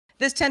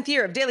This 10th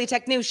year of Daily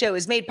Tech News Show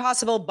is made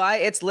possible by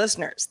its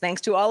listeners.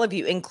 Thanks to all of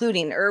you,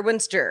 including Erwin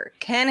Sturr,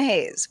 Ken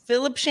Hayes,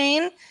 Philip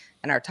Shane,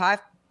 and our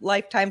top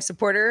lifetime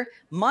supporter,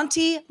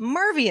 Monty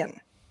Marvian.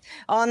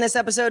 On this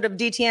episode of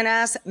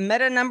DTNS,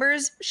 meta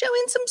numbers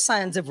showing some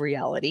signs of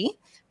reality.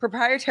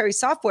 Proprietary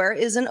software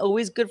isn't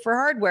always good for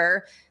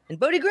hardware. And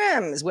Bodie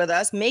Grimm is with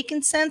us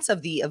making sense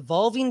of the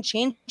evolving,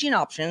 changing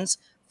options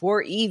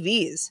for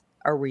EVs.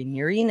 Are we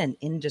nearing an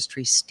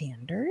industry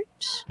standard?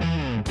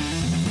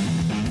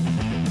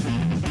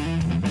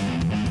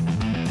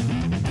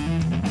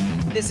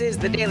 This is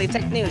the Daily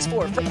Tech News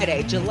for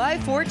Friday, July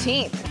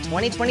 14th,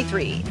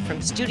 2023,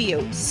 from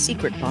Studio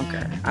Secret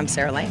Bunker. I'm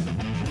Sarah Lane.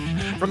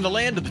 From the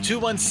land of the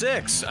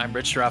 216, I'm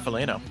Rich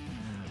Stroffolino.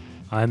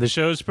 I'm the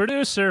show's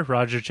producer,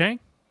 Roger Chang.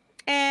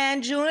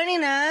 And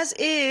joining us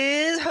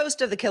is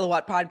host of the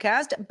Kilowatt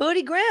Podcast,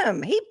 Bodie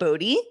Grimm. Hey,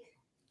 Bodie.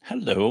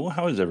 Hello.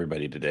 How is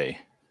everybody today?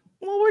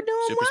 Well, we're doing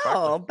Super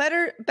well.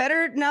 sparkly.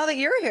 Better now that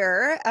you're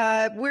here.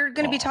 We're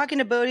going to be talking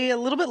to Bodie a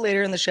little bit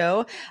later in the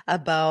show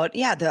about,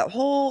 the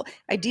whole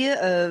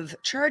idea of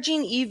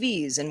charging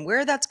EVs and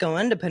where that's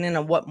going, depending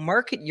on what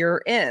market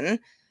you're in.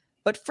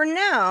 But for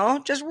now,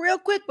 just real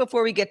quick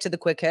before we get to the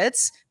quick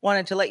hits,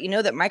 wanted to let you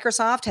know that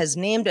Microsoft has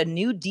named a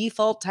new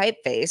default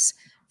typeface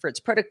for its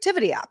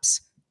productivity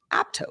apps,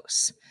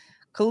 Aptos.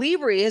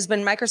 Calibri has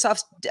been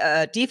Microsoft's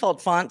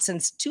default font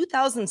since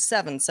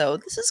 2007, so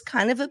this is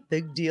kind of a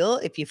big deal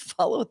if you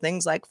follow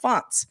things like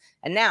fonts.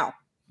 And now,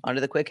 on to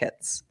the quick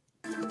hits.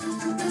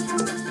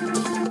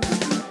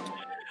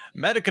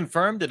 Meta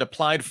confirmed it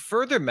applied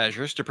further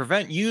measures to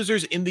prevent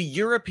users in the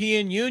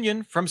European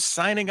Union from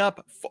signing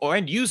up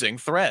and using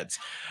Threads.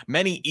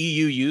 Many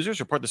EU users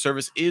report the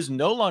service is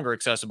no longer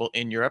accessible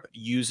in Europe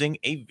using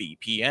a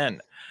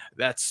VPN.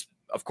 That's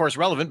of course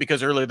relevant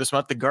because earlier this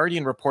month, The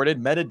Guardian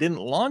reported Meta didn't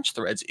launch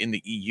Threads in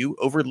the EU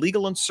over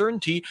legal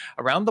uncertainty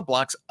around the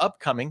bloc's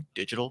upcoming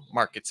Digital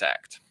Markets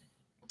Act.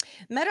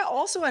 Meta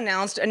also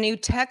announced a new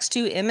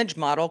text-to-image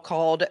model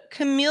called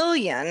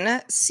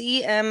Chameleon,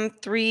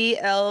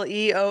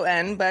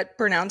 C-M-3-L-E-O-N, but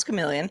pronounced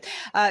Chameleon,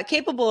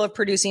 capable of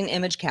producing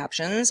image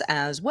captions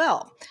as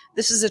well.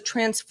 This is a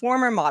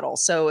transformer model,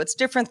 so it's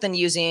different than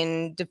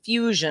using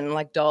diffusion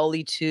like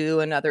DALL-E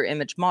 2 and other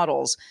image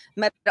models.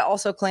 Meta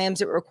also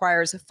claims it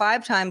requires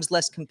 5 times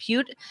less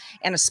compute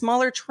and a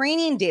smaller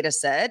training data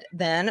set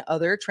than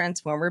other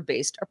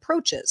transformer-based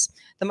approaches.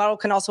 The model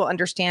can also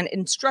understand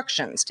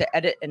instructions to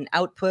edit and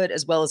output,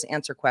 as well as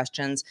answer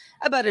questions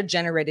about a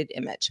generated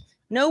image.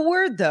 No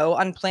word, though,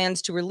 on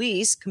plans to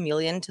release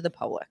Chameleon to the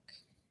public.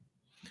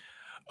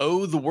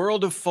 Oh, the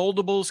world of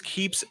foldables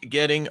keeps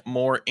getting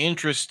more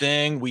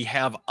interesting. We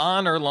have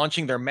Honor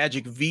launching their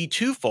Magic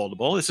V2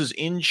 foldable. This is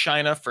in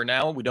China for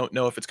now. We don't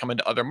know if it's coming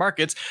to other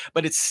markets,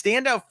 but its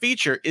standout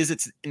feature is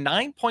it's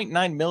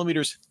 9.9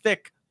 millimeters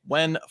thick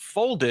when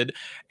folded,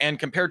 and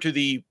compared to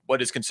the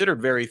what is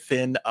considered very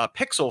thin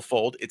Pixel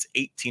Fold, it's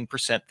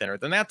 18% thinner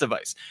than that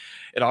device.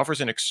 It offers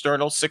an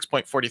external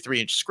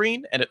 6.43-inch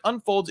screen, and it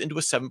unfolds into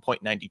a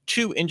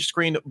 7.92-inch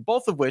screen,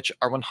 both of which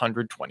are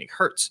 120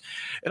 hertz.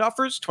 It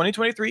offers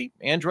 2023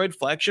 Android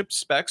flagship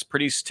specs,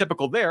 pretty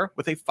typical there,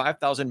 with a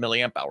 5,000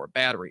 milliamp hour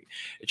battery.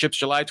 It ships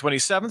July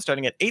 27th,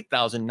 starting at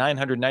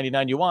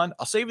 8,999 yuan.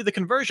 I'll save you the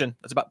conversion.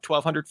 That's about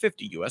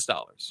 $1,250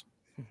 US.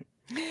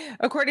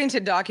 According to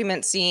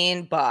documents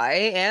seen by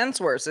and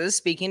sources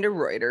speaking to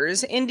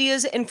Reuters,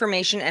 India's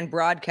Information and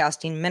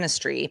Broadcasting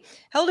Ministry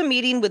held a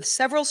meeting with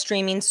several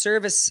streaming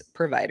service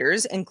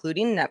providers,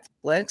 including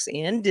Netflix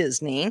and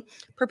Disney,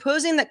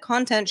 proposing that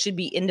content should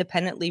be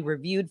independently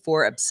reviewed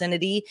for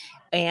obscenity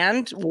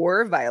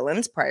and/or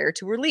violence prior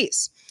to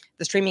release.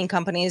 The streaming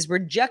companies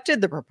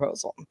rejected the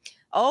proposal.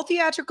 All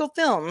theatrical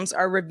films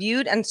are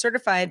reviewed and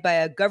certified by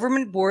a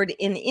government board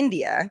in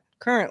India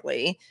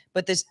currently,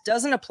 but this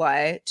doesn't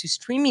apply to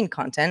streaming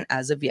content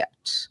as of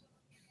yet.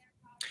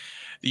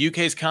 The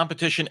UK's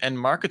Competition and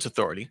Markets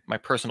Authority, my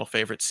personal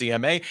favorite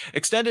CMA,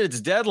 extended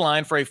its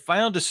deadline for a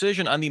final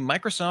decision on the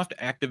Microsoft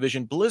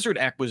Activision Blizzard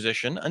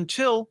acquisition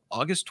until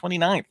August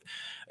 29th.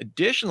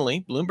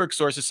 Additionally, Bloomberg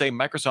sources say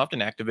Microsoft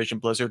and Activision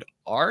Blizzard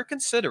are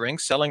considering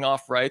selling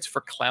off rights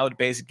for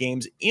cloud-based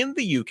games in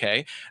the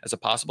UK as a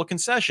possible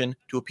concession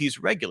to appease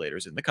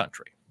regulators in the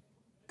country.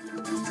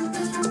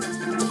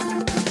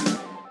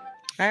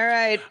 All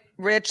right,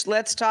 Rich,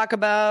 let's talk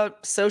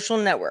about social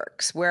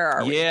networks. Where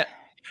are we?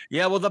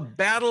 Yeah, well, the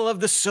battle of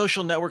the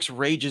social networks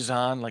rages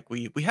on like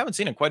we haven't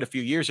seen in quite a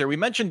few years here. We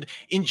mentioned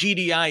in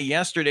GDI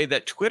yesterday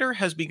that Twitter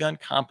has begun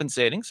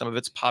compensating some of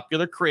its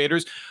popular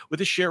creators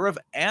with a share of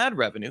ad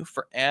revenue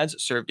for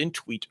ads served in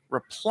tweet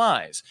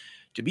replies.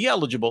 To be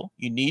eligible,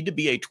 you need to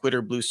be a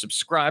Twitter Blue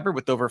subscriber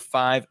with over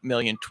 5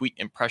 million tweet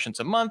impressions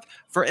a month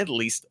for at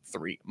least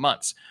 3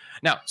 months.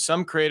 Now,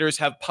 some creators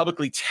have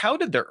publicly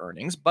touted their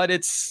earnings, but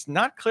it's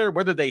not clear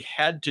whether they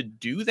had to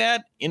do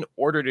that in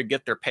order to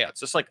get their payouts.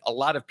 Just like a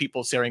lot of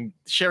people sharing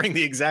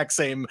the exact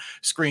same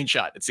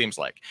screenshot, it seems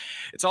like.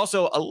 It's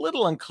also a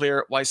little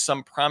unclear why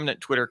some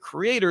prominent Twitter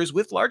creators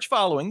with large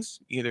followings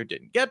either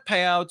didn't get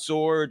payouts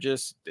or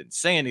just didn't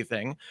say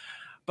anything.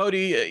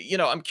 Bodie,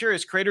 I'm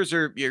curious. Creators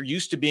are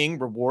used to being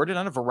rewarded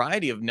on a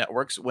variety of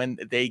networks when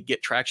they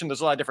get traction.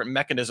 There's a lot of different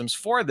mechanisms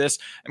for this.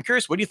 I'm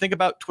curious, what do you think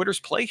about Twitter's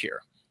play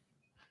here?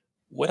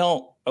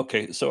 Well,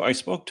 okay. So I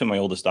spoke to my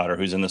oldest daughter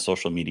who's in the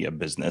social media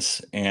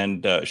business,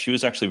 and she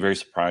was actually very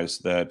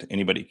surprised that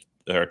anybody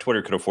or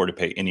Twitter could afford to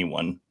pay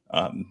anyone.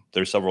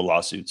 There's several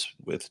lawsuits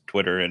with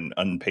Twitter and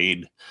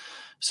unpaid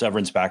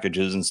severance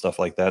packages and stuff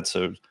like that.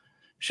 So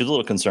she's a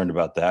little concerned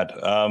about that.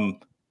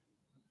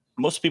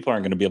 Most people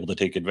aren't going to be able to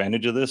take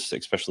advantage of this,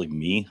 especially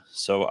me.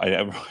 So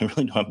I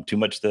really don't have too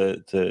much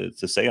to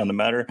say on the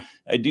matter.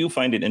 I do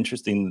find it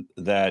interesting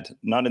that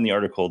not in the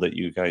article that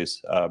you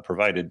guys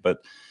provided, but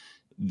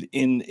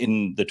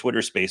in the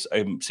Twitter space,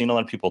 I've seen a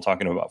lot of people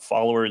talking about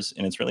followers,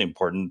 and it's really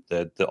important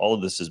that all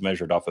of this is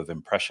measured off of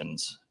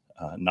impressions,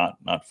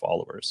 not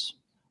followers.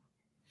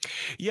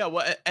 Yeah,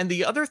 well, and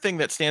the other thing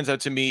that stands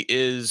out to me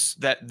is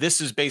that this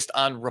is based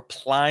on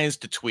replies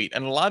to tweet,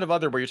 and a lot of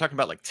other where you're talking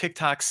about like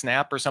TikTok,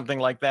 Snap, or something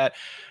like that.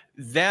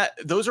 That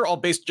those are all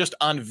based just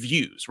on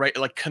views, right?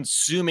 Like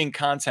consuming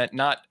content,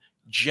 not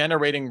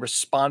generating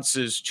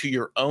responses to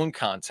your own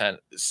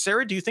content.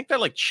 Sarah, do you think that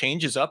like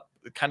changes up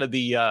kind of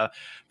the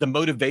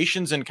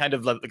motivations and kind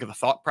of like the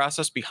thought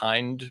process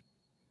behind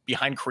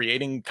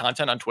creating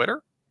content on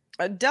Twitter?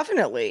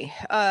 Definitely.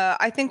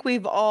 I think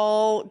we've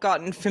all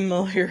gotten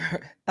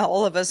familiar,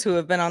 all of us who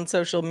have been on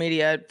social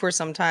media for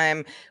some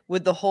time,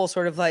 with the whole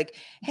sort of like,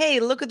 hey,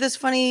 look at this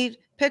funny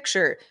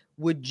picture.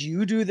 Would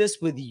you do this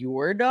with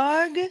your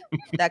dog?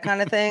 That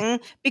kind of thing.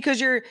 Because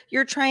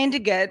you're trying to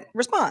get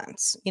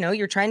response.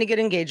 You're trying to get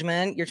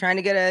engagement. You're trying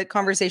to get a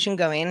conversation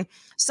going.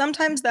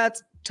 Sometimes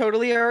that's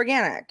totally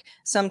organic.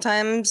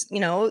 Sometimes,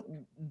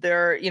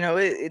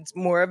 it's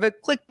more of a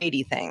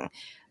clickbaity thing.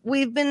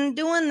 We've been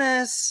doing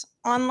this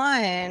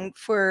online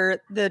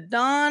for the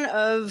dawn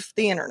of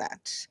the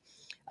internet.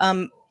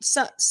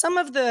 So some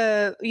of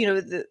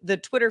the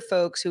Twitter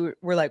folks who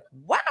were like,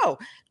 wow,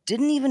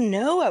 didn't even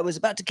know I was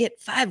about to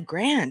get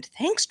 $5,000.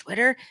 Thanks,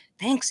 Twitter.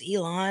 Thanks,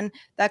 Elon.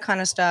 That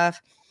kind of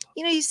stuff.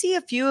 You see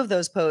a few of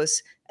those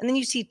posts, and then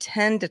you see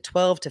 10 to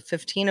 12 to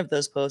 15 of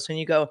those posts, and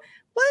you go,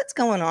 what's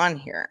going on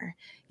here?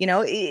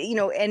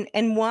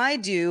 And why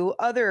do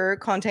other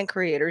content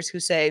creators who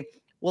say,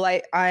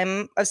 well,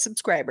 I'm a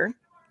subscriber,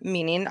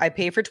 meaning I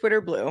pay for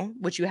Twitter Blue,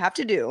 which you have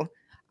to do.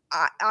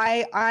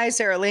 I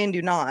Sarah Lane,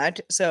 do not.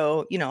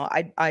 So,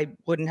 I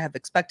wouldn't have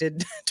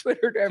expected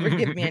Twitter to ever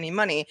give me any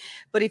money.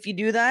 But if you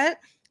do that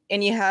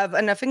and you have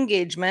enough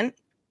engagement,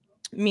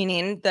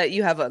 meaning that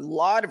you have a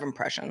lot of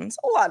impressions,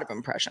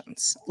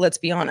 let's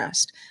be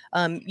honest,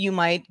 you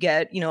might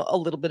get, a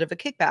little bit of a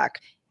kickback.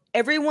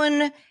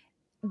 Everyone,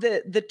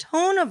 the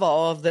tone of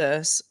all of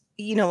this,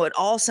 it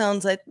all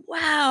sounds like,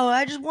 wow,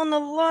 I just won the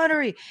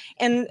lottery.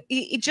 And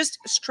it just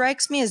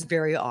strikes me as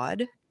very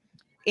odd.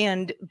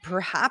 And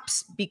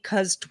perhaps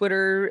because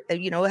Twitter,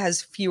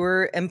 has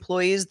fewer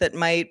employees that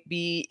might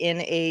be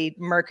in a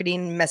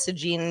marketing,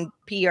 messaging,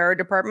 PR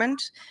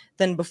department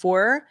than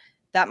before,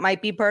 that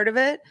might be part of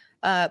it.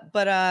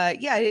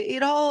 Yeah,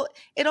 it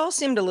all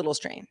seemed a little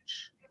strange.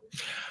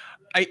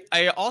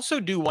 I also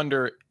do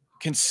wonder,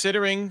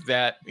 considering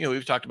that,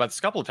 we've talked about this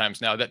a couple of times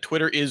now, that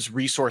Twitter is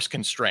resource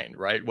constrained,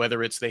 right?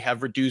 Whether it's they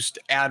have reduced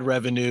ad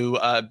revenue,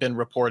 been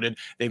reported,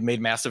 they've made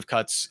massive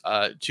cuts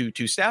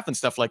to staff and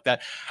stuff like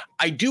that.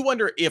 I do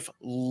wonder if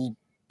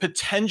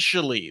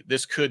potentially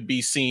this could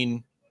be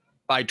seen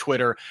by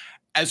Twitter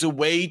as a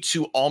way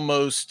to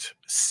almost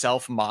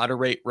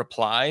self-moderate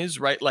replies,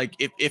 right? Like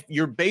if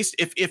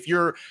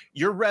your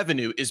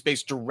revenue is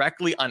based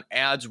directly on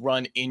ads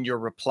run in your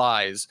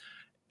replies,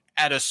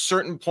 at a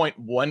certain point,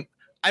 one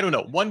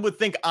would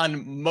think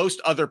on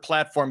most other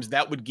platforms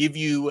that would give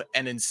you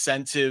an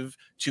incentive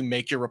to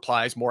make your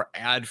replies more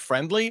ad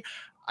friendly.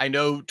 I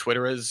know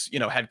Twitter has,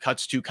 had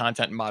cuts to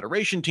content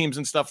moderation teams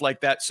and stuff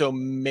like that. So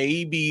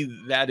maybe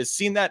that is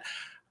seen that.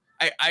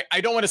 I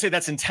don't want to say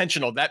that's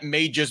intentional. That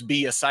may just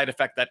be a side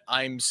effect that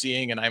I'm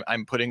seeing, and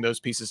I'm putting those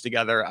pieces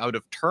together out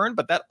of turn.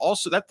 But that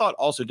thought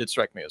also did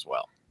strike me as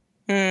well.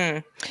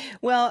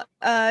 Well,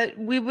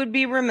 we would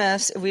be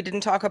remiss if we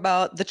didn't talk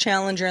about the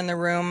challenger in the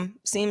room.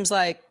 Seems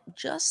like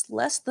just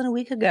less than a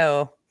week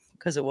ago,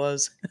 because it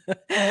was.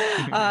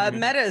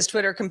 Meta's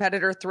Twitter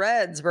competitor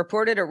Threads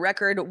reported a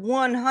record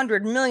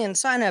 100 million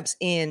signups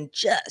in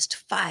just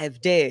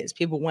 5 days.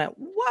 People went,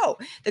 whoa.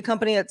 The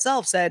company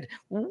itself said,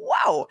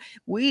 wow,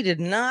 we did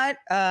not,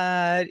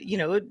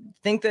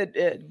 think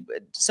that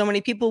so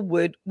many people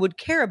would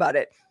care about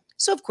it.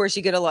 So, of course,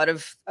 you get a lot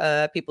of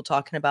people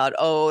talking about,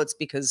 oh, it's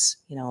because,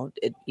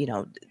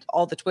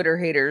 all the Twitter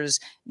haters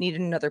need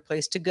another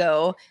place to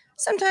go.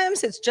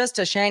 Sometimes it's just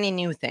a shiny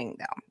new thing,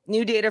 though.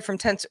 New data from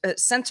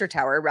Sensor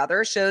Tower,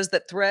 shows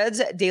that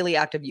Threads daily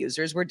active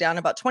users were down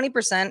about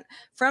 20%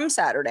 from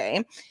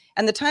Saturday,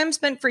 and the time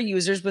spent for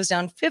users was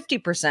down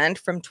 50%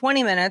 from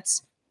 20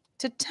 minutes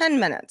to 10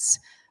 minutes.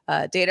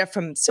 Data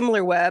from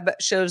SimilarWeb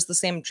shows the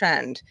same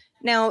trend.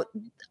 Now,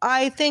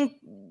 I think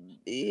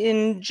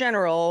in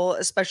general,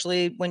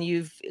 especially when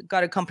you've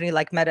got a company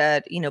like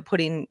Meta,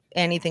 putting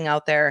anything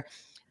out there,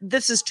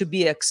 this is to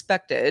be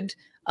expected.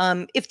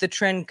 If the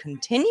trend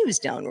continues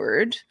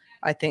downward,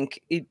 I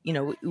think it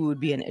would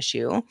be an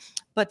issue.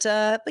 But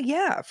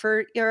yeah,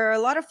 there are a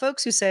lot of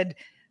folks who said,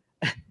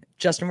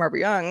 Justin Robert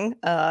Young,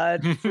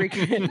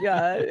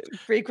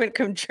 frequent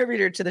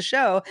contributor to the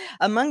show,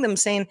 among them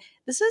saying,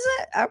 this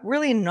isn't a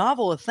really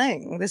novel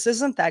thing. This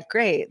isn't that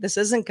great. This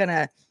isn't going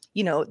to,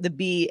 the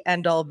be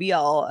end all be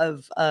all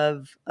of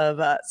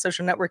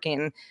social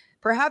networking.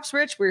 Perhaps,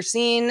 Rich, we're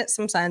seeing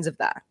some signs of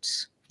that.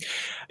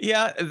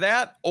 Yeah,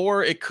 that,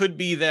 or it could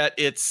be that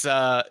it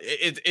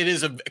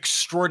is an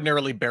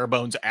extraordinarily bare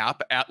bones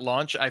app at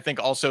launch. I think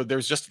also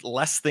there's just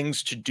less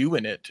things to do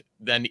in it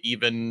than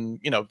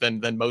even,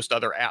 than most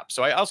other apps.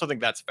 So I also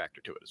think that's a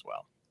factor to it as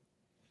well.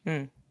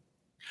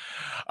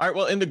 All right.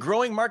 Well, in the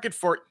growing market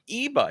for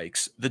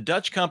e-bikes, the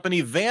Dutch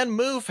company Van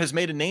Moof has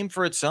made a name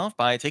for itself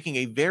by taking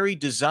a very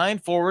design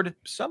forward,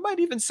 some might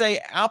even say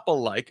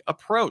Apple-like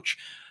approach.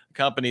 The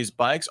company's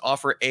bikes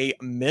offer a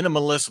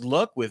minimalist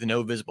look with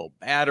no visible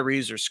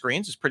batteries or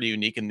screens. It's pretty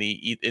unique in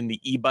the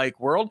e-bike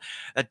world.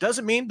 That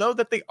doesn't mean, though,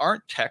 that they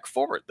aren't tech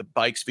forward. The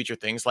bikes feature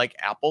things like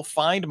Apple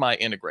Find My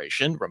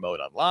integration, remote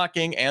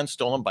unlocking, and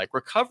stolen bike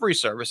recovery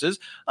services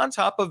on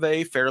top of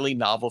a fairly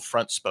novel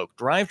front spoke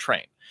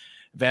drivetrain.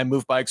 Van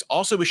Moof bikes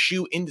also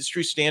eschew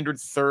industry standard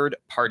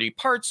third-party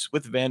parts,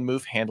 with Van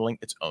Moof handling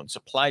its own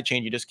supply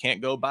chain. You just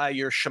can't go buy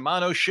your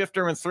Shimano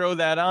shifter and throw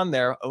that on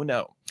there. Oh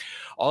no.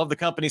 All of the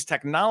company's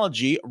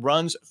technology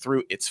runs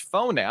through its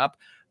phone app.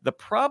 The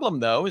problem,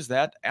 though, is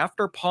that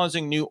after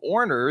pausing new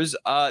orders,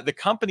 the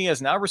company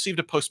has now received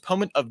a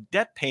postponement of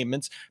debt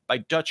payments by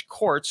Dutch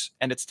courts,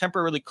 and it's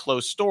temporarily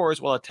closed stores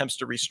while attempts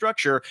to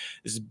restructure.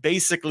 This is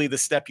basically the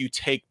step you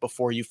take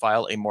before you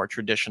file a more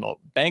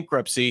traditional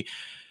bankruptcy.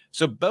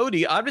 So,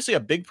 Bodie, obviously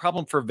a big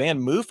problem for Van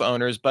Moof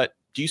owners, but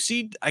do you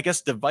see, I guess,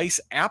 device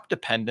app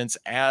dependence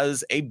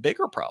as a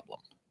bigger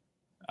problem?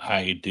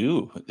 I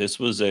do. This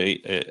was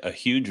a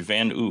huge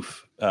Van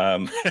Oof.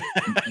 Van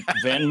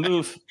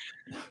Moof,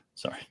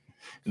 sorry.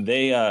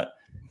 They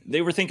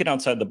were thinking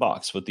outside the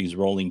box with these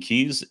rolling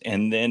keys,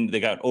 and then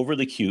they got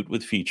overly cute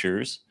with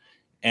features.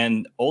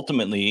 And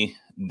ultimately,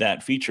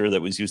 that feature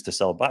that was used to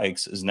sell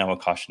bikes is now a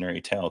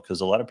cautionary tale, because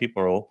a lot of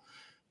people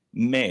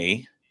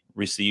may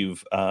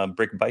receive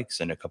brick bikes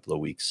in a couple of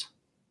weeks.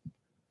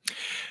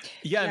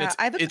 Yeah,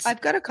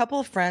 I've got a couple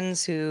of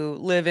friends who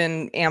live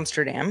in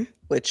Amsterdam,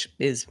 which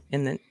is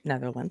in the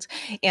Netherlands,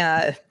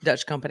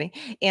 Dutch company.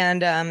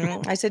 And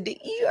I said,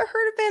 you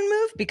heard of Van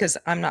Moof? Because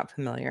I'm not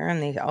familiar.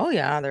 And they go, oh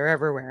yeah, they're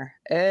everywhere.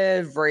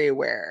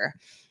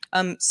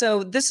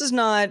 So this is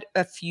not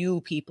a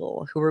few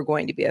people who are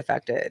going to be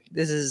affected.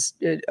 This is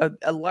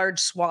a large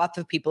swath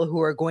of people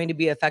who are going to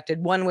be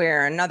affected one way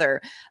or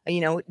another.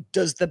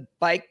 Does the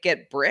bike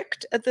get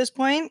bricked at this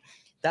point?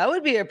 That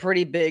would be a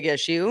pretty big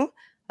issue.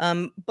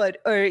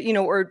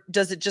 Or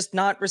does it just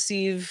not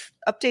receive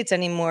updates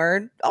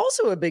anymore?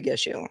 Also a big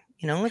issue,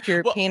 if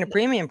you're paying a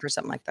premium for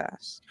something like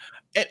this.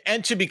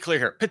 And to be clear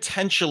here,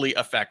 potentially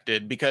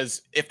affected,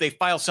 because if they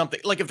file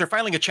something, like if they're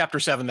filing a Chapter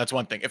 7, that's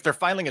one thing. If they're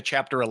filing a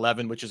Chapter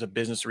 11, which is a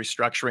business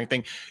restructuring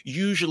thing,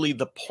 usually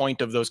the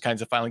point of those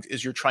kinds of filings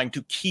is you're trying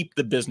to keep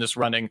the business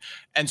running.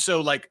 And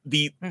so like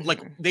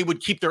they would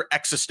keep their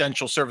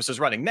existential services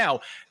running. Now,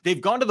 they've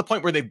gone to the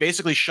point where they've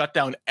basically shut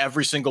down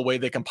every single way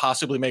they can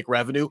possibly make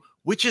revenue,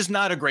 which is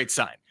not a great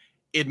sign,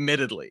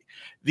 admittedly.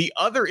 The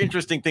other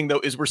interesting thing, though,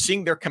 is we're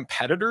seeing their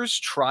competitors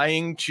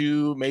trying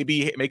to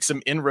maybe make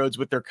some inroads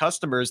with their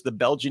customers. The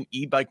Belgian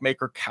e-bike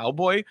maker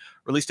Cowboy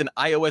released an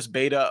iOS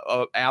beta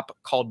app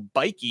called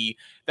Bikey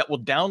that will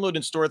download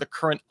and store the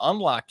current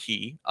unlock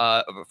key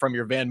from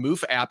your Van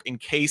Moof app in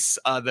case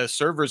the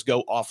servers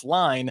go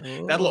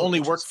offline. That'll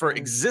only work for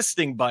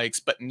existing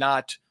bikes, but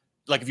not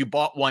like if you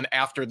bought one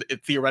after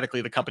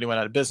theoretically the company went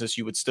out of business,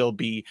 you would still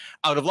be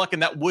out of luck,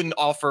 and that wouldn't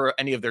offer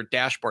any of their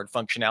dashboard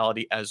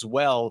functionality as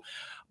well.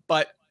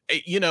 But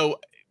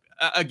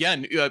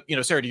again,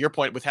 Sarah, to your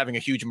point with having a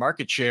huge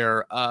market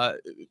share,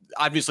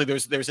 obviously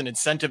there's an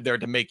incentive there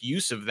to make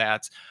use of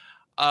that.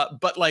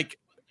 But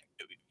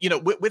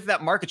with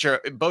that market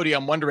share, Bodie,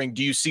 I'm wondering,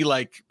 do you see,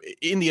 like,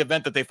 in the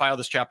event that they file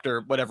this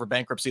chapter, whatever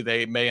bankruptcy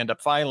they may end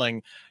up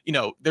filing,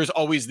 there's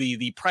always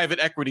the private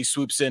equity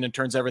swoops in and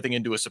turns everything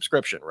into a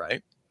subscription,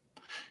 right?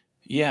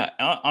 Yeah,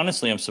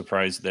 honestly, I'm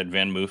surprised that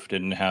Van Moof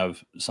didn't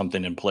have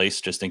something in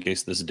place just in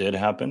case this did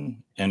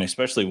happen, and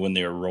especially when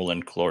they were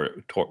rolling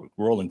closer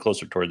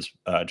towards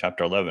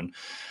Chapter 11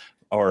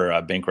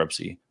 or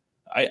bankruptcy.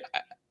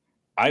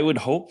 I would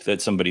hope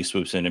that somebody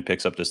swoops in and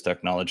picks up this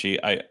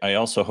technology. I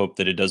also hope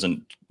that it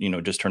doesn't,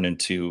 just turn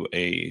into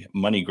a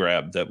money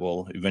grab that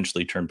will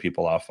eventually turn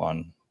people off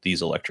on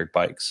these electric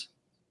bikes.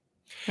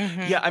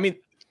 Mm-hmm. Yeah, I mean,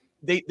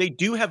 they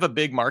do have a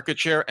big market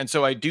share, and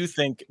so I do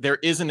think there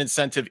is an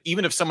incentive,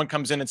 even if someone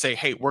comes in and say,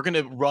 hey, we're going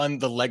to run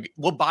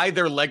we'll buy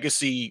their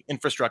legacy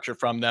infrastructure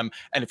from them,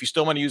 and if you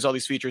still want to use all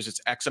these features, it's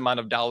X amount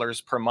of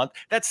dollars per month.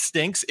 That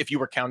stinks if you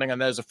were counting on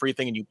that as a free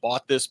thing and you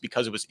bought this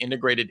because it was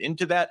integrated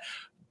into that.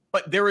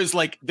 But there's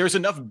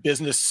enough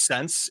business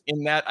sense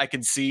in that I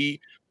can see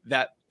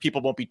that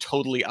people won't be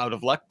totally out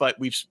of luck. But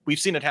we've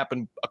seen it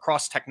happen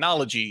across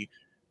technology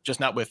just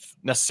not with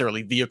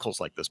necessarily vehicles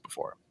like this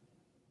before.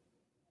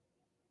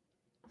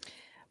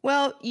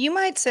 Well, you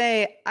might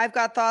say, I've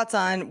got thoughts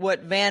on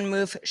what Van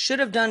Moof should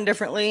have done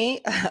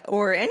differently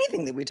or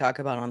anything that we talk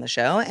about on the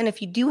show. And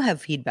if you do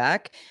have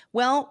feedback,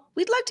 well,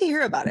 we'd like to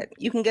hear about it.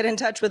 You can get in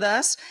touch with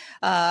us.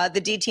 The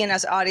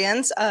DTNS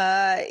audience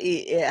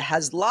it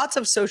has lots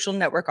of social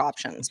network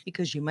options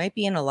because you might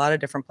be in a lot of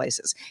different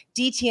places.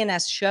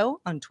 DTNS Show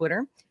on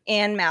Twitter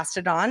and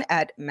Mastodon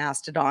at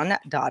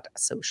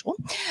mastodon.social.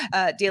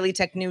 Daily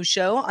Tech News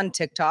Show on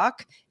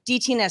TikTok.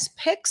 DTNS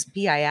Pix,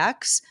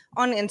 PIX,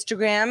 on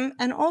Instagram,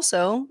 and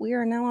also we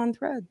are now on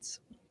Threads.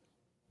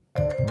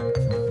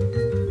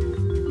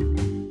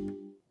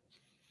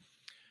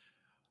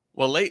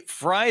 Well, late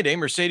Friday,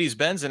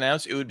 Mercedes-Benz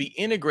announced it would be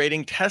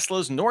integrating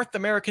Tesla's North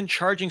American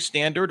Charging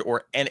Standard,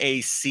 or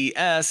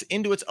NACS,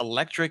 into its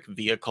electric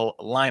vehicle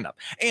lineup.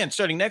 And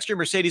starting next year,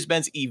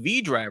 Mercedes-Benz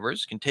EV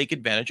drivers can take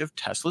advantage of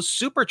Tesla's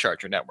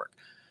supercharger network.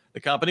 The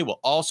company will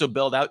also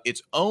build out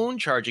its own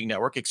charging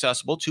network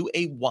accessible to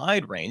a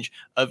wide range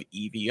of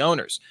EV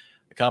owners.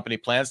 The company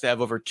plans to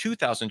have over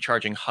 2,000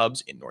 charging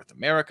hubs in North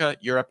America,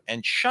 Europe,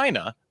 and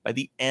China by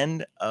the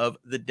end of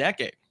the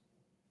decade.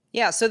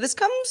 Yeah, so this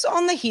comes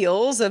on the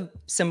heels of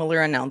similar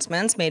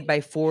announcements made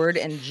by Ford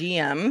and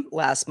GM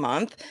last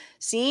month,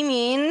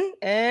 seeming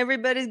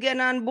everybody's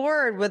getting on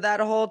board with that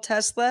whole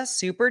Tesla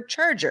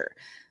supercharger.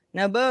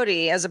 Now,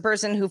 Bodie, as a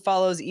person who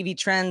follows EV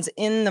trends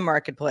in the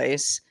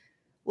marketplace,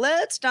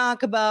 let's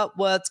talk about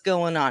what's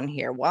going on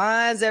here.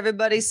 Why is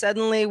everybody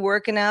suddenly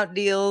working out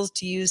deals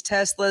to use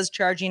Tesla's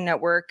charging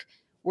network?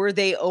 Were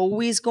they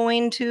always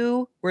going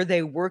to? Were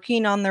they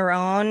working on their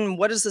own?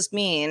 What does this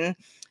mean,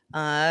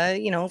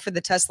 for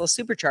the Tesla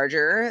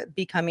supercharger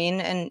becoming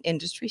an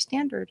industry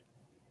standard?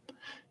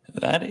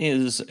 That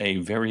is a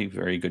very,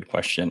 very good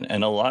question.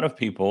 And a lot of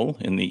people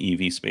in the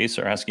EV space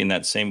are asking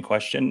that same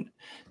question.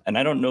 And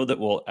I don't know that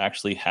we'll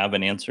actually have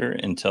an answer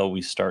until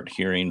we start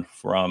hearing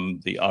from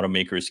the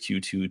automakers'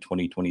 Q2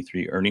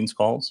 2023 earnings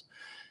calls,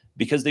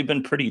 because they've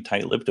been pretty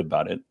tight-lipped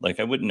about it. Like,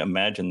 I wouldn't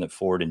imagine that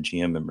Ford and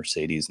GM and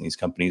Mercedes and these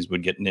companies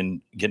would get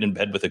in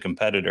bed with a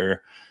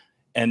competitor,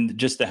 and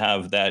just to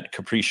have that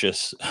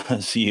capricious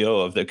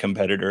CEO of the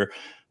competitor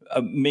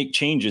make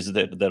changes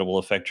that will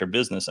affect your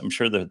business. I'm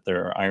sure that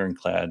there are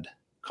ironclad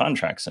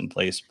contracts in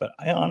place, but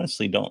I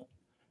honestly don't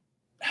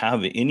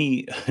have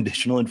any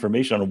additional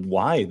information on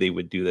why they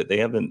would do that. They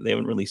haven't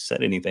really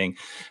said anything.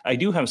 I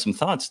do have some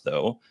thoughts,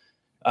 though.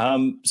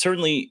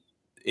 Certainly,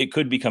 it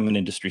could become an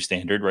industry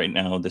standard. Right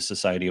now, the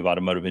Society of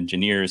Automotive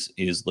Engineers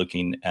is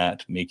looking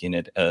at making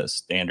it a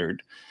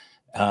standard.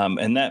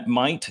 And that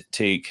might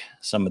take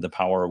some of the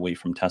power away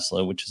from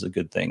Tesla, which is a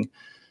good thing.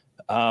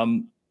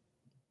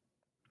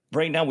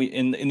 Right now,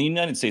 in the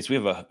United States, we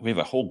have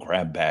a whole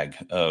grab bag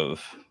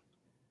of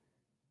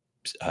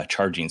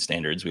charging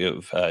standards. We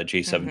have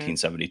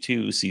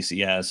J1772,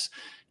 CCS,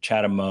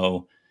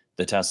 CHAdeMO,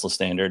 the Tesla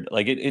standard.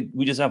 Like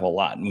we just have a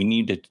lot, and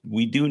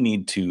we do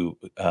need to,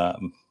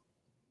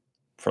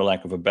 for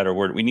lack of a better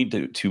word, we need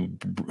to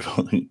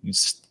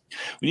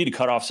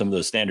cut off some of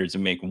those standards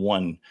and make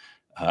one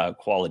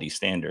quality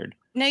standard.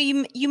 Now,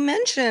 you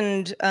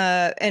mentioned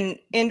an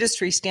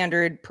industry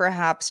standard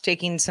perhaps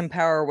taking some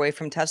power away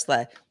from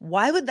Tesla.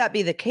 Why would that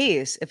be the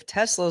case if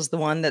Tesla is the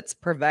one that's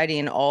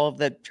providing all of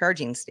the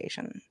charging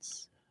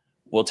stations?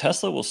 Well,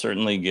 Tesla will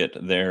certainly get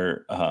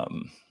their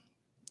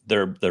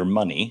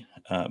money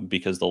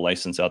because they'll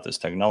license out this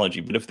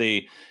technology. But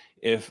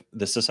if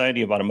the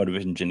Society of Automotive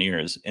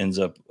Engineers ends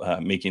up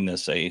making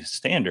this a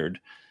standard,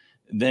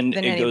 then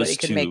it goes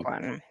to make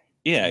one.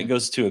 Yeah, it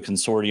goes to a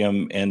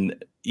consortium,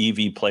 and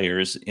EV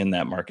players in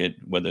that market,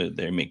 whether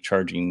they make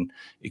charging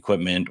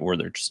equipment or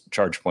they're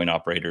charge point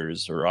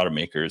operators or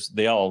automakers,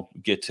 they all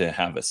get to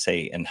have a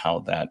say in how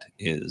that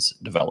is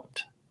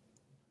developed.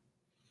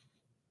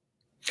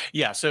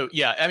 Yeah. So,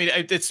 yeah, I mean,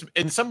 it's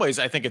in some ways,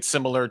 I think it's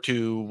similar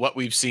to what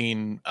we've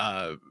seen,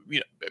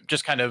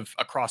 just kind of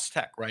across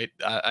tech, right?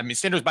 I mean,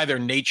 standards by their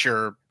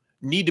nature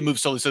need to move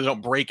slowly so they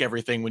don't break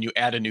everything when you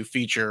add a new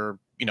feature,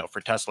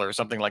 for Tesla or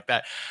something like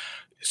that.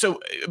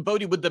 So,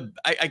 Bodie,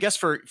 I guess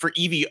for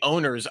EV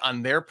owners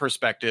on their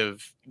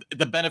perspective,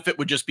 the benefit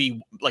would just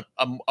be like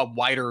a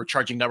wider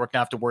charging network,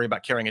 not have to worry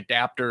about carrying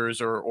adapters,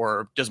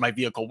 or does my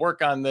vehicle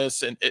work on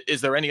this? And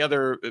is there any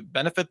other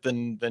benefit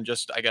than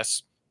just, I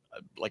guess,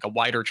 like a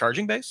wider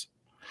charging base?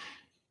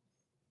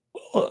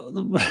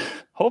 Well,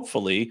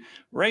 hopefully.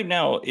 Right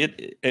now,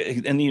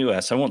 in the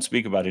U.S., I won't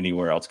speak about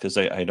anywhere else because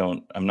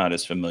I'm not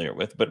as familiar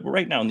with. But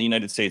right now in the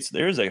United States,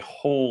 there's a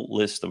whole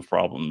list of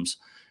problems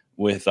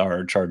with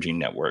our charging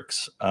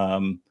networks.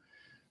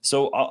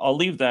 So I'll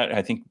leave that.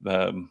 I think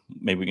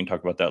maybe we can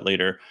talk about that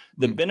later.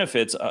 The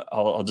benefits,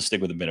 I'll just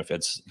stick with the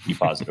benefits, be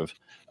positive.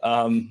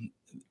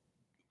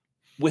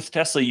 With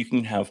Tesla, you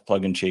can have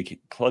plug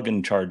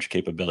and charge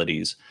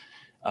capabilities.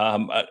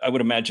 I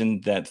would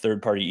imagine that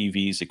third-party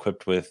EVs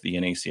equipped with the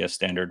NACS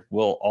standard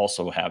will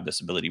also have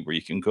this ability where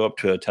you can go up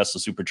to a Tesla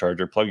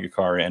supercharger, plug your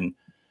car in,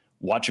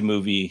 watch a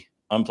movie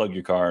unplug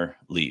your car,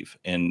 leave,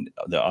 and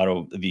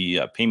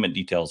the payment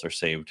details are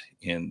saved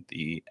in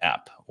the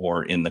app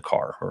or in the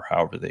car, or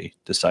however they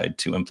decide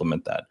to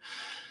implement that.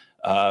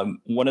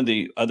 One of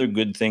the other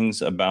good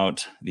things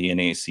about the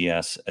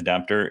NACS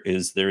adapter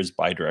is there's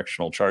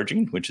bidirectional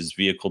charging, which is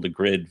vehicle to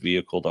grid,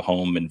 vehicle to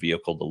home, and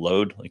vehicle to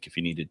load. Like if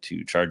you needed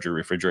to charge your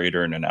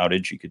refrigerator in an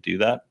outage, you could do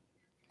that.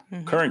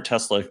 Mm-hmm. Current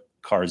Tesla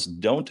cars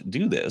don't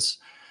do this,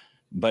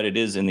 but it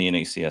is in the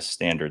NACS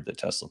standard that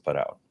Tesla put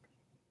out.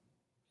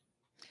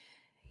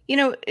 You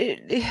know,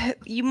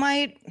 you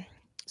might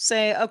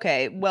say,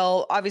 okay,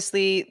 well,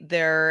 obviously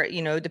they're,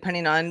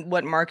 depending on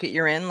what market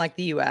you're in, like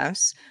the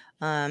US,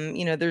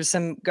 there's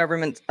some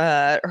government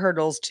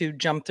hurdles to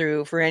jump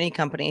through for any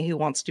company who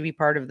wants to be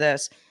part of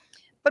this,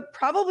 but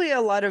probably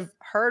a lot of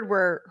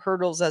hardware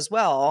hurdles as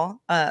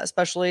well,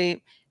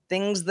 especially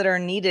things that are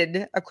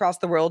needed across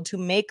the world to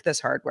make this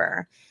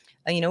hardware.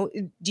 Do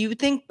you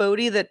think,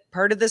 Bodie, that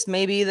part of this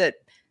may be that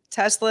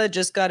Tesla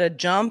just got a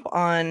jump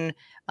on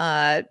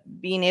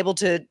being able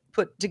to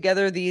put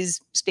together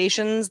these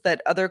stations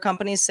that other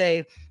companies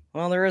say,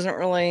 well, there isn't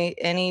really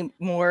any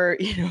more,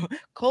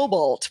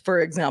 cobalt,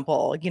 for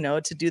example,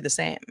 to do the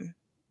same?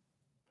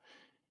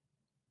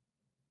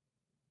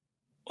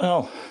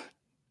 Well,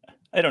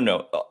 I don't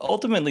know.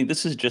 Ultimately,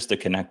 this is just a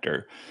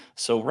connector.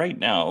 So right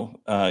now,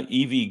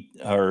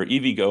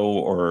 EVgo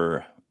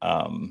or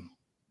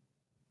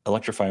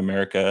Electrify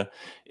America,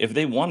 if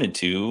they wanted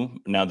to,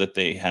 now that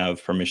they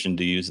have permission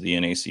to use the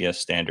NACS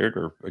standard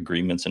or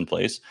agreements in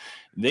place,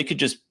 they could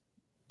just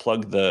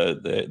plug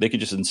they could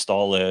just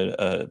install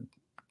an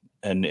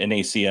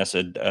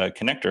NACS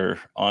connector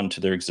onto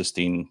their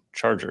existing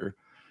charger,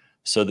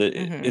 so that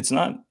it's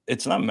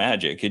not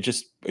magic.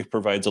 It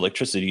provides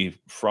electricity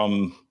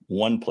from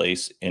one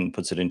place and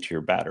puts it into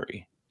your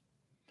battery.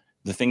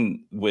 The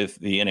thing with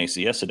the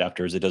NACS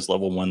adapter is it does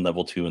level 1,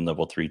 level 2, and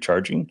level 3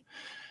 charging.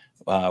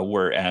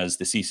 Whereas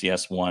the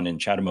CCS1 and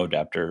CHAdeMO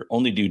adapter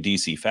only do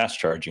DC fast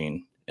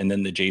charging, and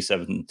then the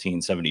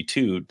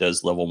J1772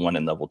 does level 1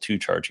 and level 2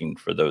 charging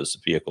for those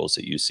vehicles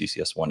that use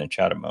CCS1 and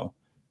CHAdeMO.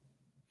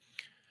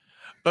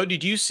 Bodie,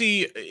 do you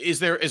see, is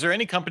there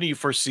any company you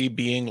foresee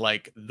being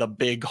like the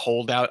big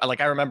holdout?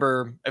 Like I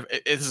remember,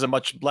 this is a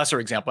much lesser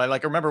example. I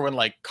remember when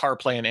like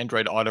CarPlay and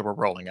Android Auto were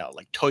rolling out,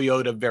 like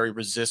Toyota, very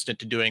resistant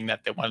to doing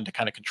that. They wanted to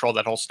kind of control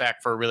that whole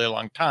stack for a really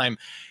long time.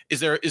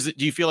 Do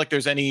you feel like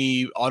there's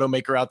any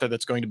automaker out there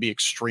that's going to be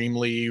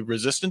extremely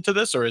resistant to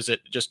this, or is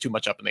it just too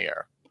much up in the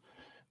air?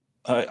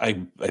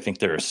 I think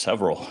there are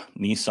several.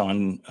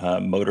 Nissan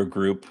Motor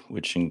Group,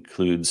 which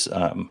includes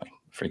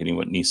forgetting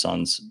what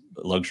Nissan's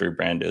luxury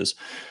brand is,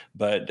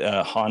 but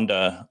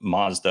Honda,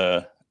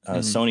 Mazda,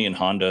 Sony and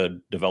Honda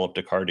developed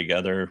a car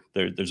together.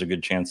 There's a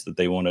good chance that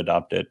they won't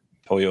adopt it.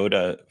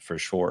 Toyota for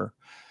sure.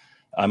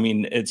 I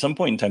mean, at some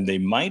point in time, they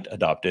might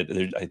adopt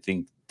it. I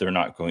think they're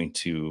not going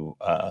to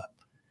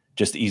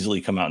just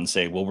easily come out and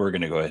say, well, we're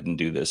going to go ahead and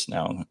do this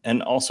now.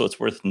 And also it's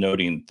worth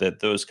noting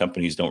that those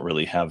companies don't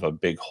really have a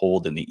big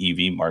hold in the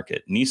EV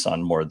market.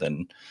 Nissan more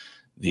than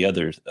the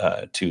other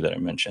two that I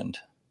mentioned.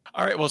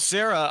 All right. Well,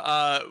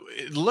 Sarah,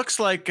 it looks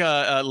like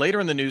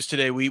later in the news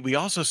today, we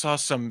also saw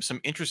some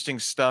interesting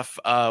stuff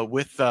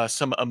with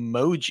some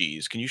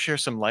emojis. Can you share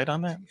some light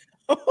on that?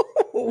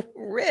 Oh,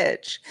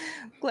 Rich,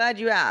 glad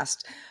you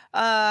asked.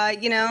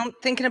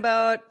 Thinking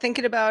about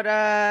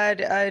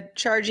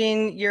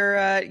charging your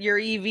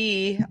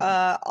EV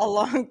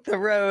along the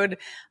road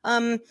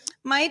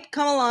might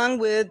come along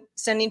with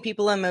sending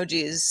people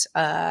emojis,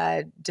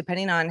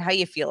 depending on how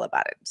you feel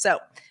about it. So,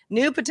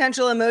 new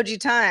potential emoji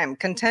time.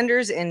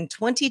 Contenders in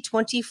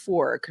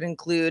 2024 could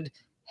include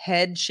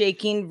head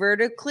shaking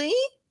vertically,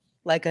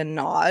 like a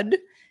nod,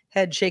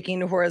 head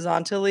shaking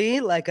horizontally,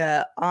 like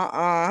a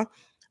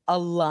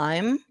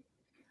lime,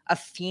 a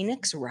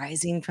phoenix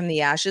rising from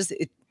the ashes.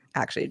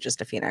 Actually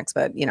just a phoenix,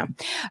 but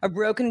a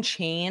broken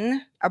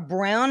chain, a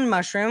brown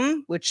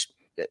mushroom, which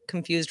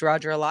confused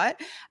Roger a lot,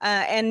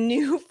 and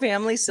new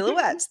family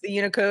silhouettes. The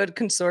Unicode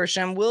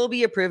Consortium will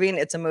be approving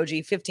its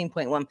emoji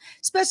 15.1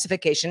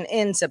 specification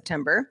in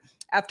September,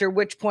 after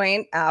which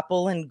point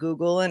Apple and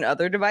Google and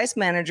other device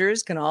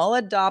managers can all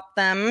adopt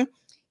them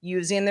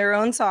using their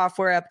own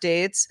software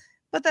updates,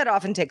 but that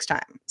often takes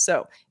time.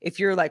 So if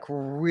you're like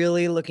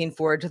really looking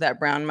forward to that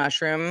brown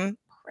mushroom,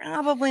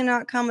 probably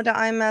not coming to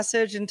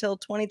iMessage until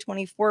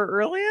 2024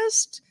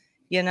 earliest.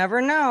 You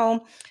never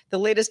know. The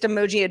latest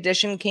emoji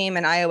edition came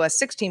in iOS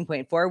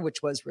 16.4,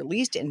 which was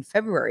released in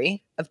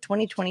February of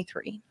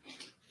 2023.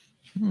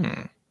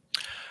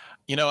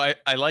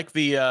 I like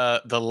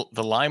the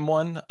lime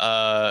one.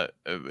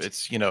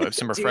 It's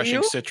some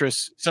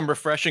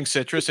refreshing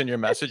citrus in your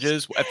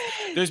messages.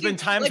 There's been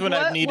times when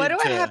I've needed. What do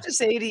I have to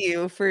say to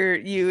you for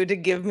you to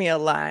give me a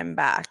lime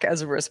back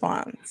as a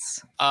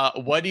response?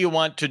 What do you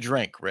want to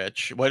drink,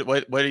 Rich? What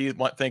do you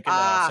want? Thinking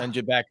I'll send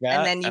you back that,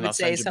 and then you would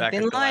say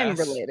something lime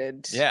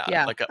related.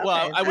 Yeah.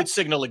 I would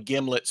signal a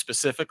gimlet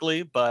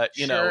specifically, but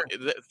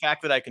the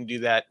fact that I can do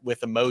that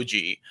with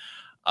emoji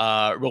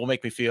will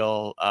make me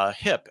feel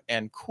hip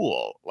and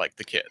cool like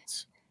the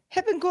kids.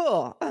 Hip and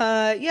cool.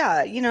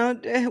 Yeah,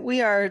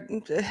 we are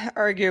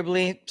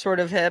arguably sort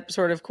of hip,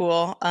 sort of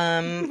cool.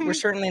 We're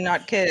certainly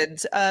not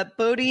kids.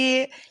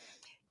 Bodie,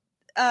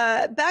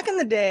 back in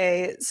the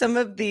day, some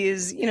of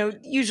these,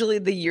 usually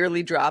the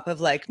yearly drop of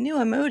like new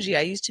emoji,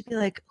 I used to be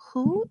like,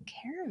 who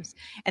cares?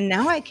 And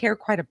now I care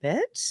quite a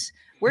bit.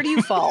 Where do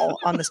you fall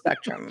on the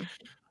spectrum?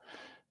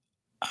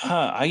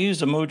 I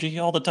use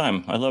emoji all the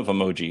time. I love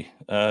emoji.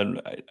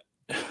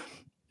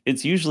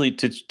 It's usually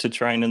to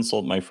try and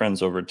insult my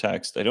friends over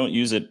text. I don't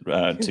use it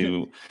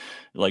to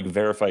like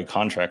verify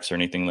contracts or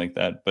anything like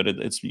that. But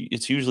it's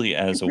usually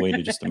as a way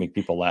to just to make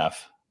people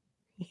laugh.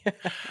 Yeah.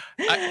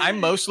 I'm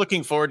most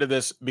looking forward to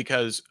this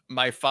because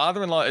my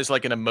father-in-law is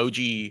like an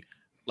emoji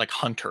like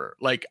hunter.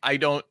 Like I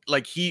don't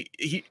like he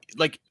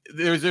like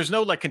there's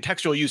no like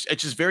contextual use.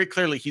 It's just very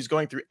clearly he's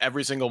going through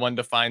every single one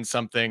to find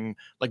something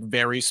like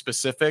very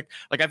specific.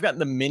 Like I've gotten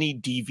the mini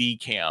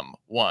DV cam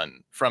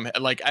one from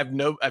like I've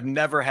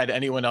never had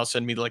anyone else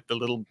send me like the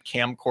little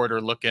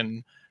camcorder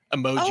looking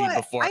emoji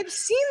before. I've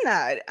seen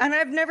that and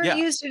I've never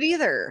used it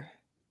either.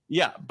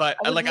 Yeah, but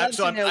I would love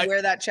to know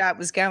where that chat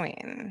was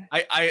going.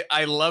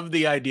 I love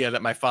the idea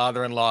that my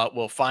father-in-law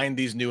will find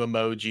these new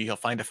emoji. He'll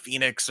find a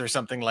phoenix or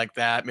something like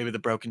that, maybe the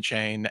broken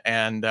chain,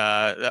 and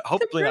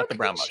hopefully not the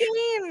brown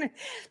mushroom.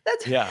 That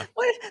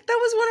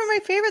was one of my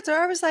favorites.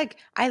 Where I was like,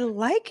 I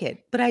like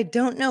it, but I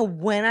don't know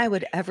when I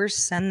would ever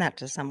send that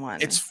to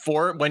someone. It's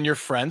for when your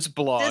friend's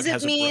blog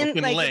has a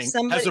broken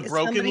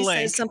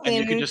link, and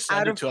you can just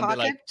send it to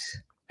him.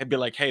 And be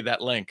like, hey,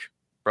 that link,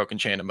 broken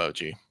chain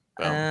emoji.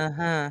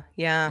 Yeah.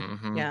 Yeah.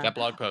 That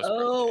blog post.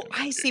 Oh,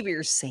 I see what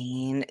you're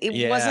saying.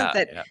 It wasn't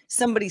that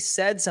somebody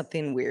said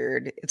something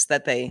weird. It's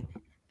that they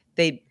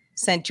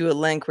sent you a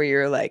link where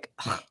you're like,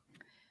 oh.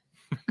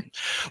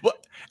 Well,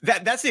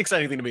 that's the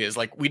exciting thing to me is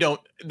like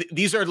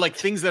these are like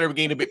things that are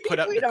going to be put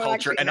out in the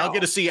culture, and I'll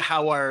get to see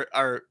how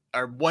our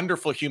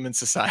wonderful human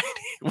society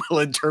will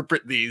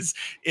interpret these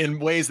in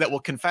ways that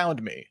will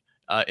confound me.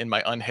 In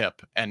my unhip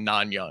and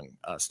non-young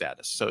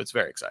status. So it's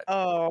very exciting.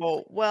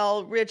 Oh,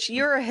 well, Rich,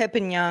 you're a hip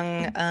and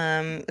young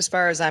as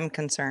far as I'm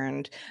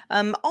concerned.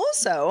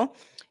 Also,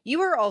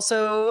 you are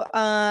also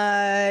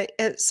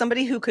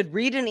somebody who could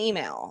read an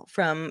email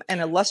from an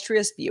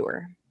illustrious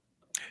viewer.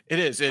 It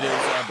is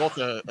both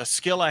a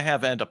skill I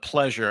have and a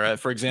pleasure.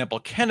 For example,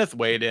 Kenneth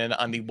weighed in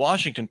on the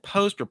Washington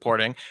Post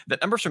reporting that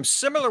numbers from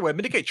SimilarWeb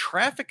indicate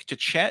traffic to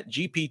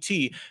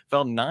ChatGPT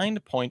fell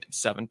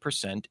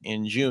 9.7%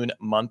 in June,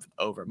 month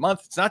over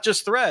month. It's not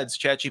just threads.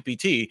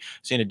 ChatGPT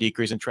seeing a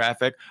decrease in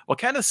traffic. Well,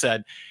 Kenneth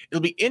said it'll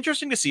be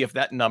interesting to see if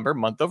that number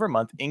month over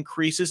month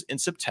increases in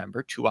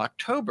September to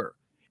October.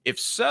 If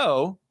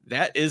so,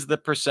 that is the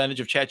percentage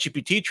of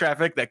ChatGPT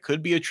traffic that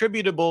could be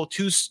attributable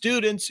to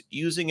students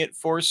using it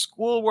for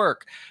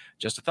schoolwork.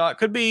 Just a thought.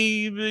 Could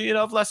be,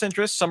 of less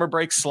interest. Summer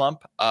break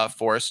slump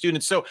for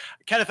students. So,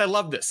 Kenneth, I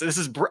love this. This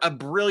is a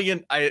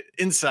brilliant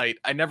insight.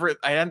 I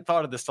hadn't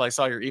thought of this till I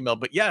saw your email.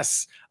 But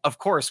yes, of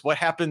course, what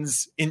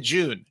happens in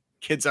June?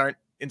 Kids aren't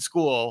in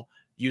school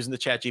using the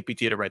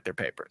ChatGPT to write their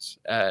papers.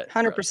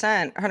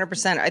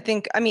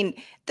 100%. I mean,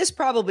 this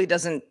probably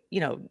doesn't,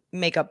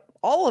 make up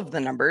all of the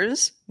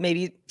numbers.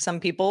 Maybe some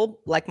people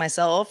like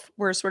myself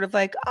were sort of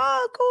like,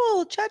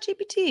 cool,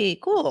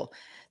 ChatGPT, cool.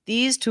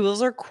 These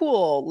tools are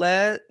cool.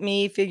 Let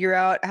me figure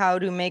out how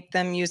to make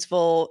them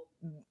useful.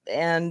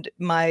 And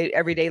my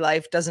everyday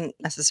life doesn't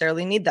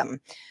necessarily need them.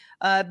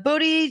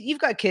 Bodie, you've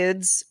got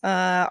kids.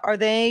 Are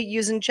they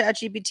using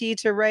ChatGPT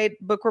to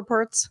write book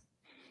reports?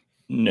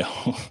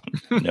 No,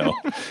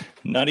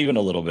 not even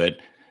a little bit.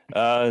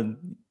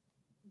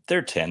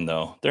 They're 10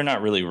 though. They're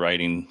not really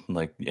writing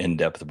like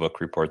in-depth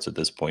book reports at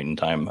this point in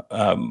time.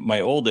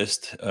 My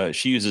oldest,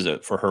 she uses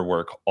it for her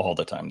work all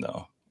the time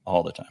though.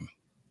 All the time.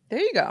 There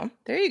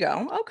you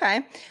go.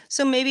 Okay.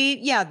 So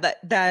maybe,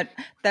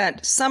 that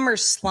summer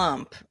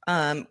slump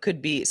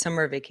could be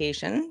summer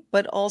vacation,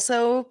 but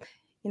also,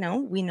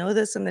 we know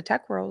this in the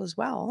tech world as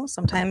well.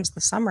 Sometimes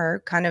the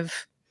summer kind of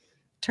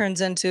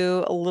turns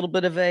into a little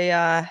bit of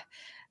a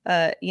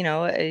little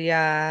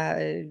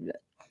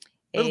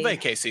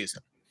vacay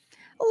season.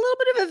 A little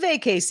bit of a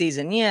vacay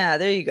season. Yeah,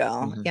 there you go.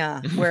 Mm-hmm.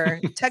 Yeah, where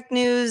tech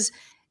news,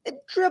 it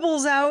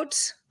dribbles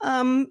out,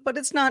 but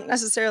it's not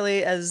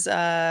necessarily as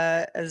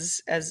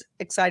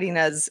exciting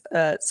as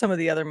some of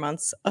the other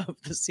months of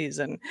the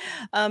season.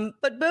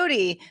 But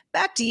Bodie,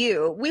 back to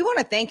you. We want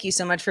to thank you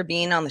so much for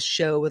being on the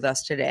show with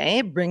us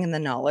today, bringing the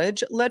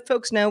knowledge. Let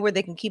folks know where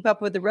they can keep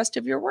up with the rest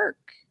of your work.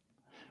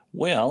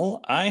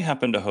 Well, I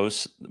happen to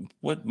host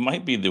what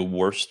might be the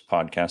worst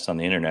podcast on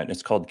the internet.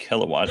 It's called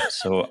Kilowatt.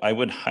 So I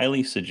would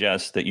highly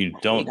suggest that you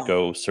don't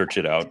go search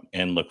it out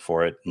and look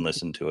for it and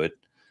listen to it,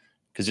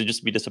 because you'll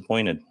just be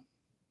disappointed.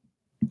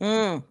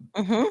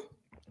 Mm-hmm.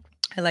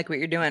 I like what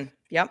you're doing.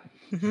 Yep.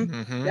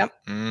 Mm-hmm. Yep.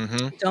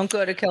 Mm-hmm. Don't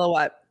go to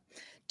Kilowatt.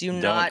 Do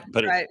not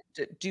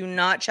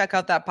check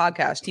out that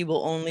podcast. You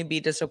will only be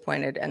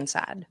disappointed and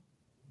sad.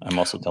 I'm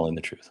also telling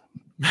the truth.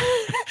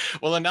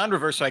 Well, in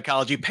non-reverse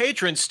psychology,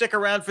 patrons, stick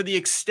around for the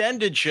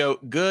extended show,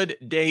 Good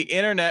Day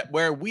Internet,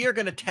 where we are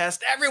going to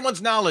test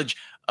everyone's knowledge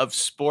of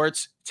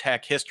sports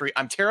tech history.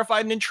 I'm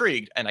terrified and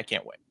intrigued, and I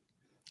can't wait.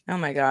 Oh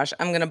my gosh,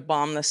 I'm going to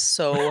bomb this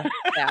so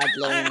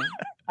badly.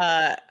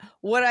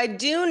 What I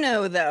do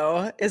know,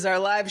 though, is our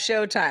live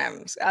show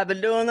times. I've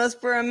been doing this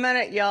for a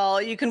minute,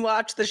 y'all. You can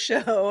watch the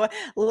show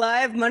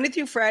live Monday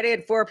through Friday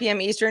at 4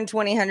 p.m. Eastern,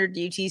 2000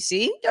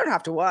 UTC. You don't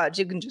have to watch.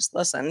 You can just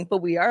listen,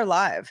 but we are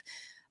live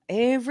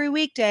every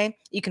weekday.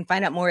 You can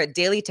find out more at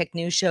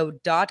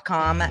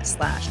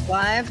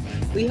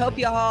dailytechnewsshow.com/live. We hope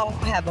you all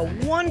have a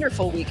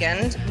wonderful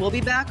weekend. We'll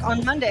be back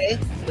on Monday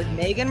with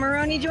Megan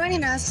Morrone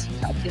joining us.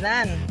 Talk to you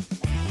then.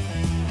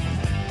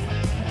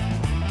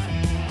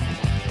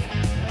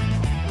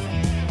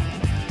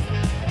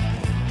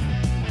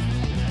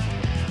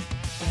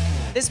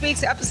 This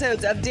week's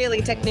episodes of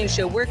Daily Tech News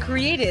Show were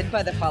created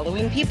by the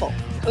following people.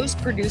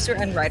 Host, producer,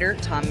 and writer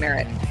Tom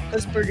Merritt.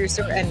 Host,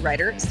 producer, and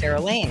writer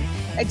Sarah Lane.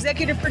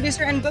 Executive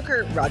producer and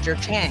booker Roger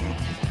Chang.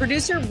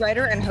 Producer,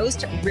 writer, and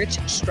host Rich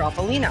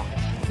Stroffolino.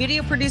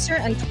 Video producer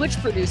and Twitch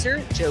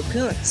producer Joe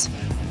Kuntz.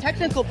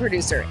 Technical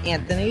producer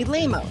Anthony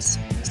Lemos.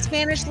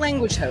 Spanish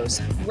language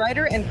host,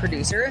 writer, and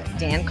producer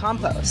Dan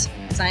Campos.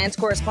 Science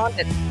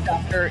correspondent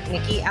Dr.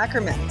 Nikki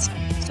Ackermans.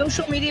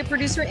 Social media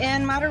producer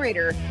and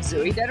moderator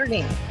Zoe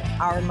Detterding.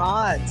 Our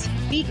mods,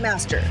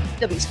 Beatmaster,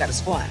 W.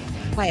 Scottus One,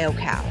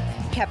 BioCap,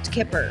 Kept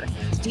Kipper,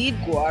 Steve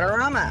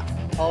Guadarrama,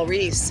 Paul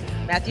Reese,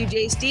 Matthew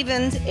J.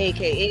 Stevens,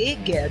 aka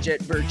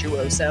Gadget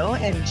Virtuoso,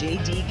 and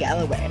JD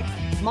Galloway.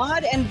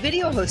 Mod and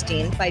video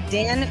hosting by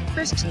Dan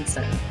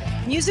Christensen.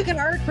 Music and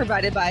art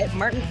provided by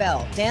Martin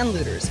Bell, Dan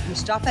Luters,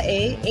 Mustafa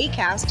A.,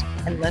 Acast,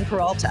 and Len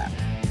Peralta.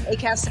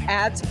 Acast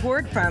ad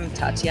support from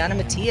Tatiana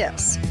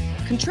Matias.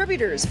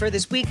 Contributors for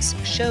this week's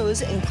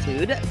shows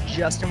include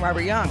Justin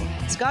Robert Young,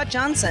 Scott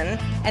Johnson,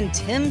 and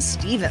Tim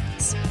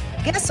Stevens.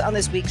 Guests on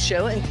this week's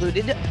show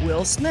included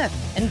Will Smith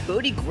and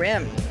Bodie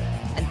Grimm.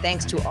 And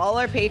thanks to all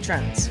our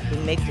patrons who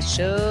make the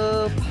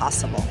show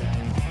possible.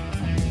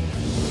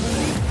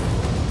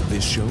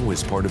 This show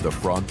is part of the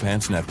Frog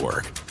Pants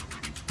Network.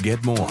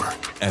 Get more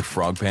at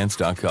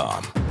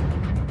frogpants.com.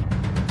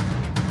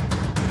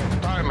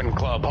 Diamond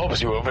Club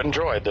hopes you have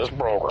enjoyed this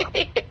program.